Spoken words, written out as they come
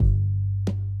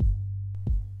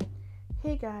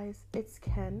Hey guys, it's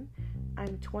Ken.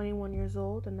 I'm 21 years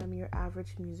old and I'm your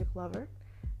average music lover.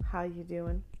 How you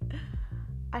doing?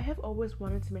 I have always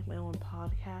wanted to make my own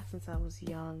podcast since I was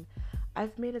young.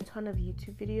 I've made a ton of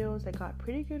YouTube videos that got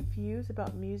pretty good views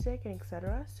about music and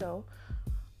etc. So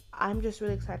I'm just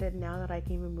really excited now that I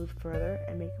can even move further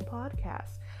and make a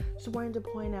podcast. So I wanted to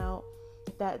point out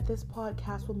that this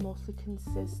podcast will mostly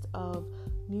consist of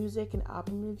music and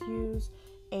album reviews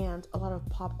and a lot of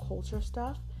pop culture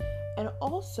stuff. And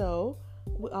also,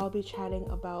 I'll be chatting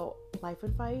about life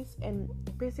advice. And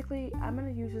basically, I'm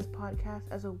going to use this podcast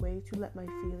as a way to let my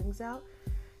feelings out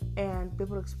and be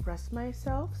able to express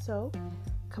myself. So,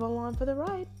 come along for the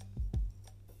ride.